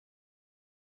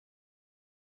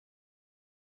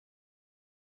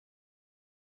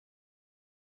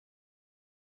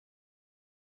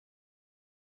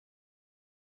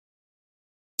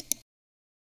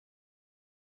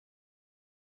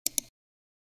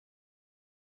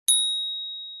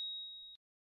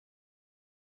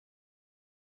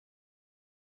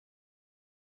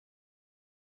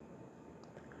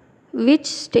Which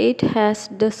state has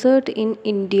desert in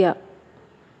India?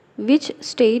 Which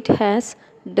state has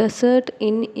desert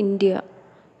in India?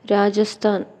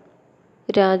 Rajasthan.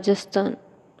 Rajasthan.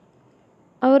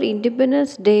 Our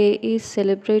Independence Day is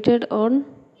celebrated on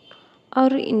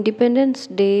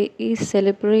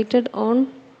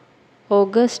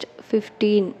August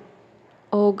 15.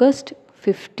 August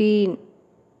 15.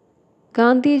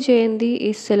 Gandhi Jayanti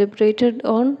is celebrated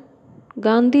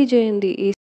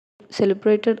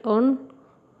on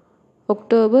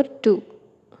October 2.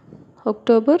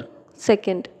 October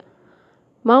 2nd.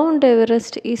 Mount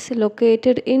Everest is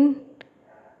located in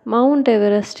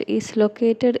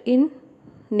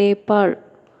Nepal.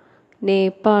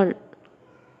 Nepal.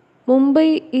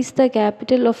 Mumbai is the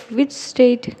capital of which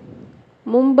state?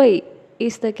 Mumbai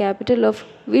is the capital of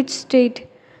which state?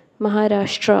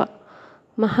 Maharashtra.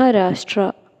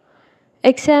 Maharashtra.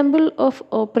 Example of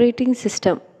operating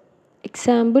system.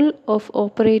 Example of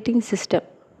operating system.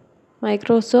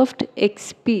 Microsoft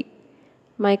XP.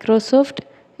 Microsoft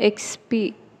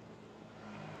XP.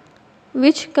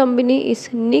 Which company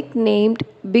is nicknamed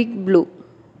Big Blue?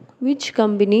 Which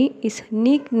company is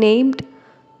nicknamed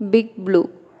Big Blue?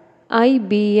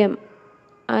 IBM.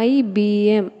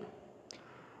 IBM.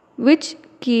 Which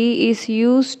key is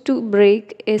used to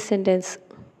break a sentence?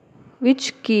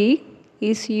 Which key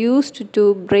is used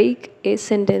to break a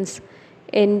sentence?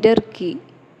 Enter key.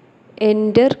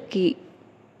 Enter key.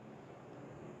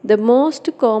 The most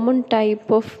common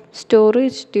type of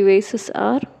storage devices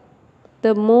are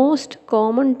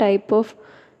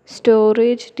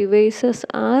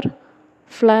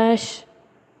flash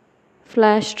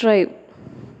drive.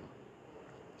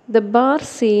 The bar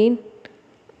seen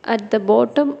at the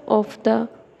bottom of the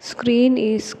screen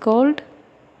is called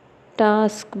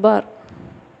taskbar.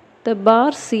 The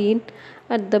bar seen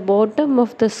at the bottom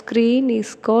of the screen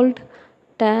is called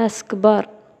taskbar.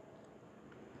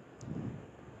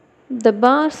 The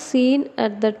bar seen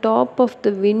at the top of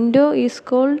the window is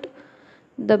called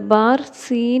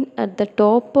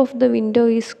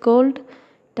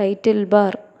title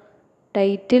bar.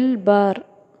 Title bar.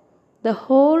 The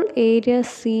whole area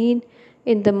seen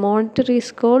in the monitor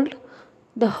is called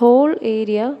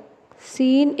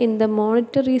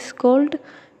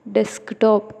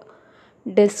desktop.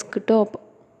 Desktop.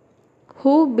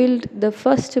 Who built the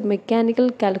first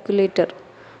mechanical calculator?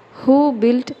 Who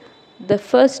built the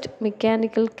first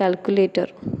mechanical calculator?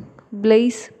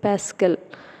 Blaise Pascal.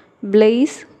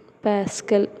 Blaise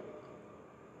Pascal.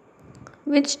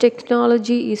 Which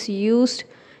technology is used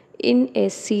in a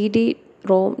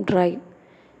CD-ROM drive?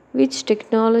 Which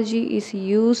technology is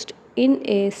used in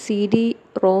a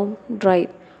CD-ROM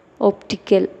drive?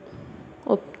 Optical.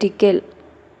 Optical.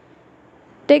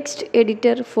 Text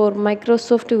editor for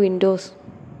Microsoft Windows.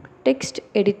 Text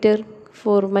editor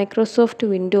for Microsoft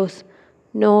Windows.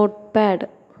 Notepad.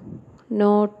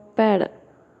 Notepad.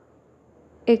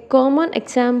 A common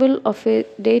example of a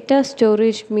data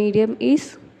storage medium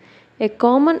is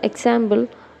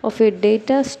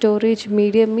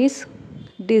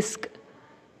disk.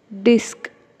 Disk.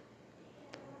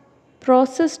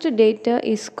 Processed data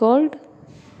is called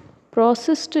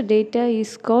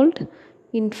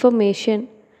information.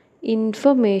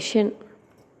 Information.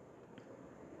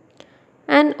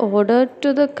 An order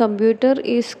to the computer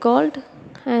is called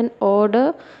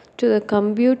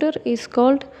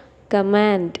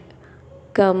command.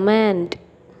 Command.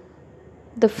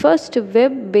 The first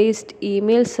web-based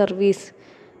email service.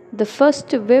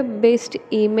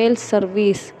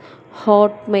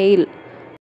 Hotmail.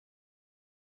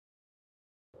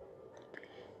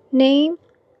 Name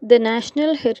the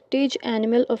national heritage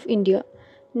animal of India.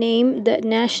 Name the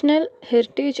national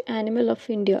heritage animal of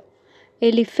India.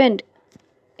 Elephant.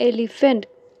 Elephant.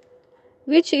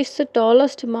 Which is the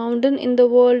tallest mountain in the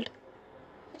world?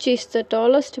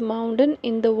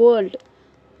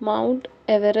 Mount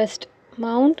Everest.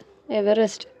 Mount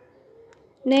Everest.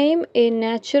 Name a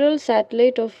natural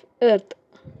satellite of Earth.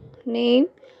 Name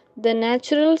the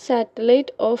natural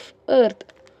satellite of Earth.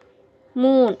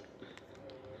 Moon.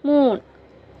 Moon.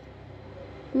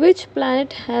 Which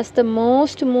planet has the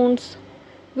most moons?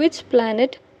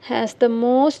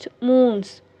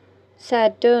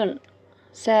 Saturn.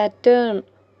 Saturn.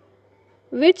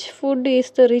 Which food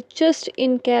is the richest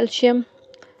in calcium?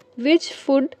 Milk.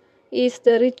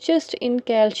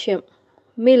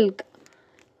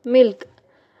 Milk.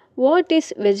 What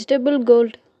is vegetable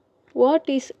gold?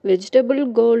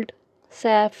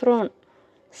 Saffron.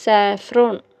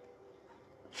 Saffron.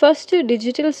 First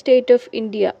digital state of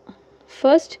India.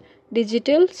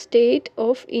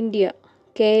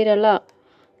 Kerala.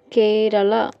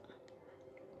 Kerala.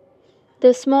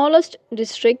 The smallest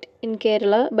district in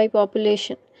Kerala by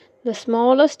population. The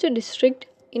smallest district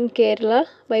in Kerala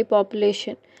by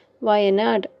population.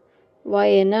 Wayanad.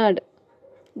 Wayanad.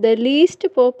 The least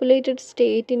populated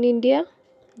state in India.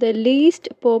 The least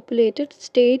populated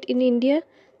state in India.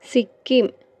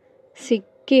 Sikkim.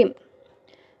 Sikkim.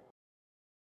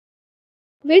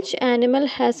 Which animal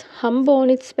has hump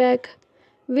on its back?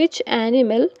 Which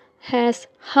animal has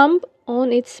hump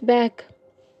on its back?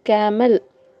 Camel.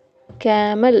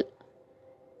 Camel.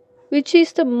 Which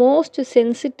is the most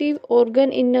sensitive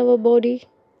organ in our body?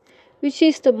 Which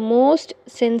is the most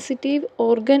sensitive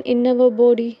organ in our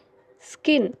body?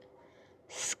 Skin.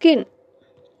 Skin.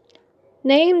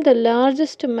 Name the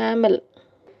largest mammal.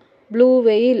 Blue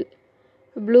whale.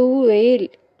 Blue whale.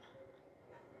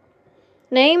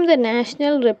 Name the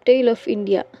national reptile of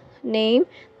India. Name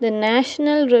the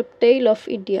national reptile of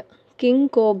India. King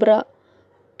cobra.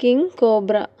 King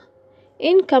cobra.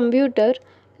 In computer,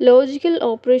 logical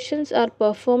operations are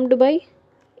performed by.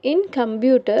 In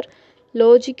computer,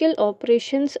 logical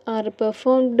operations are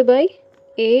performed by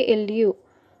ALU.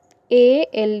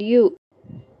 ALU.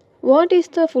 What is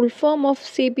the full form of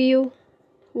CPU?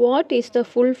 What is the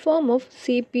full form of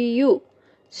CPU?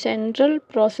 Central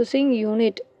Processing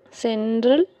Unit.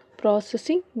 Central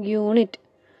Processing Unit.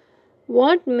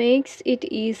 What makes it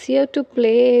easier to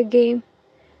play a game?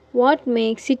 What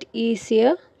makes it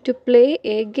easier to play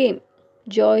a game?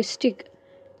 Joystick.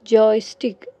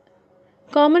 Joystick.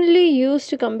 Commonly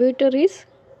used computer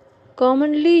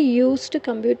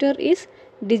is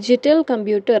digital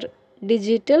computer.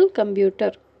 Digital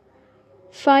computer.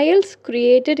 Files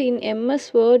created in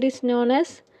MS Word is known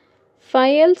as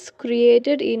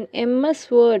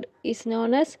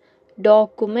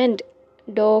document.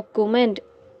 Document.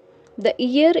 The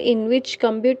year in which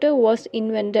computer was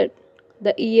invented.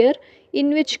 The year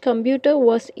in which computer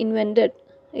was invented.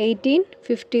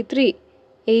 1853.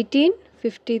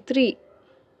 1853.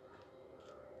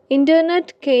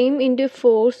 Internet came into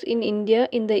force in India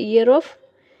in the year of.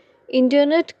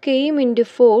 Internet came into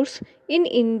force in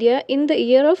India in the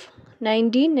year of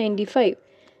 1995.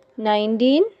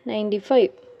 1995.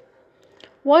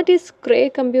 What is Cray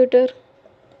computer?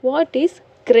 What is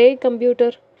Cray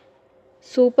computer?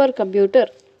 Supercomputer.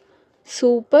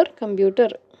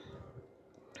 Supercomputer.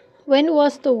 When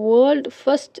was the world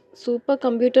first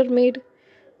supercomputer made?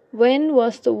 When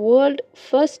was the world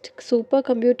first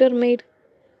supercomputer made?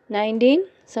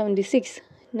 1976.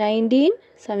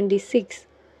 1976.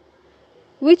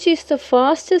 Which is the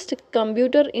fastest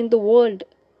computer in the world?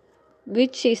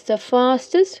 Which is the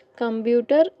fastest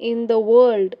computer in the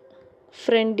world?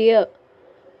 Frontier.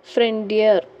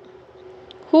 Frontier.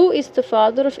 Who is the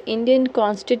father of Indian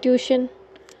Constitution?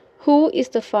 Who is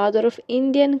the father of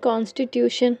Indian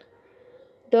Constitution?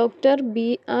 Dr.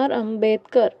 B.R.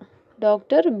 Ambedkar.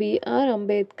 Dr. B.R.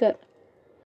 Ambedkar.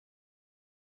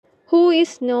 Who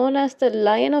is known as the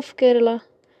Lion of Kerala?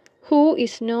 Who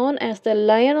is known as the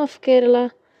Lion of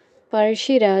Kerala?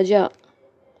 Parashiraja.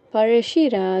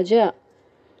 Parashiraja.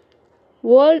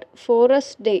 World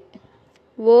Forest Day.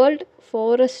 World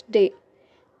Forest Day.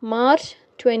 March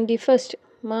 21st.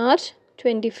 March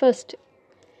 21st.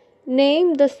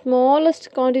 Name the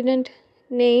smallest continent.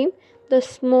 Name the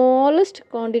smallest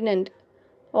continent.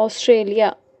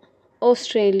 Australia.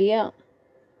 Australia.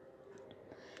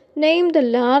 Name the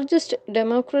largest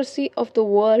democracy of the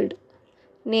world.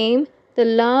 Name the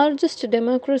largest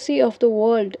democracy of the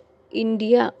world.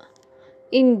 India.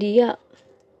 India.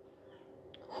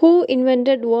 Who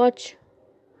invented watch?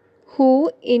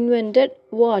 Who invented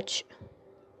watch?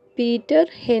 Peter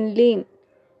Henlin.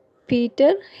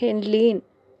 Peter Henlin.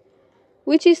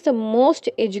 Which is the most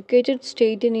educated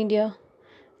state in India?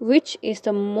 Which is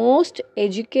the most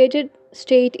educated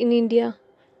state in India?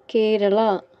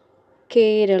 Kerala.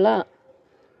 Kerala.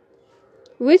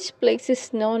 Which place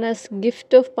is known as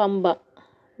Gift of Pamba?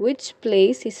 Which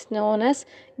place is known as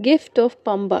Gift of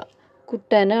Pamba?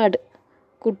 Kuttanad.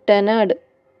 Kuttanad.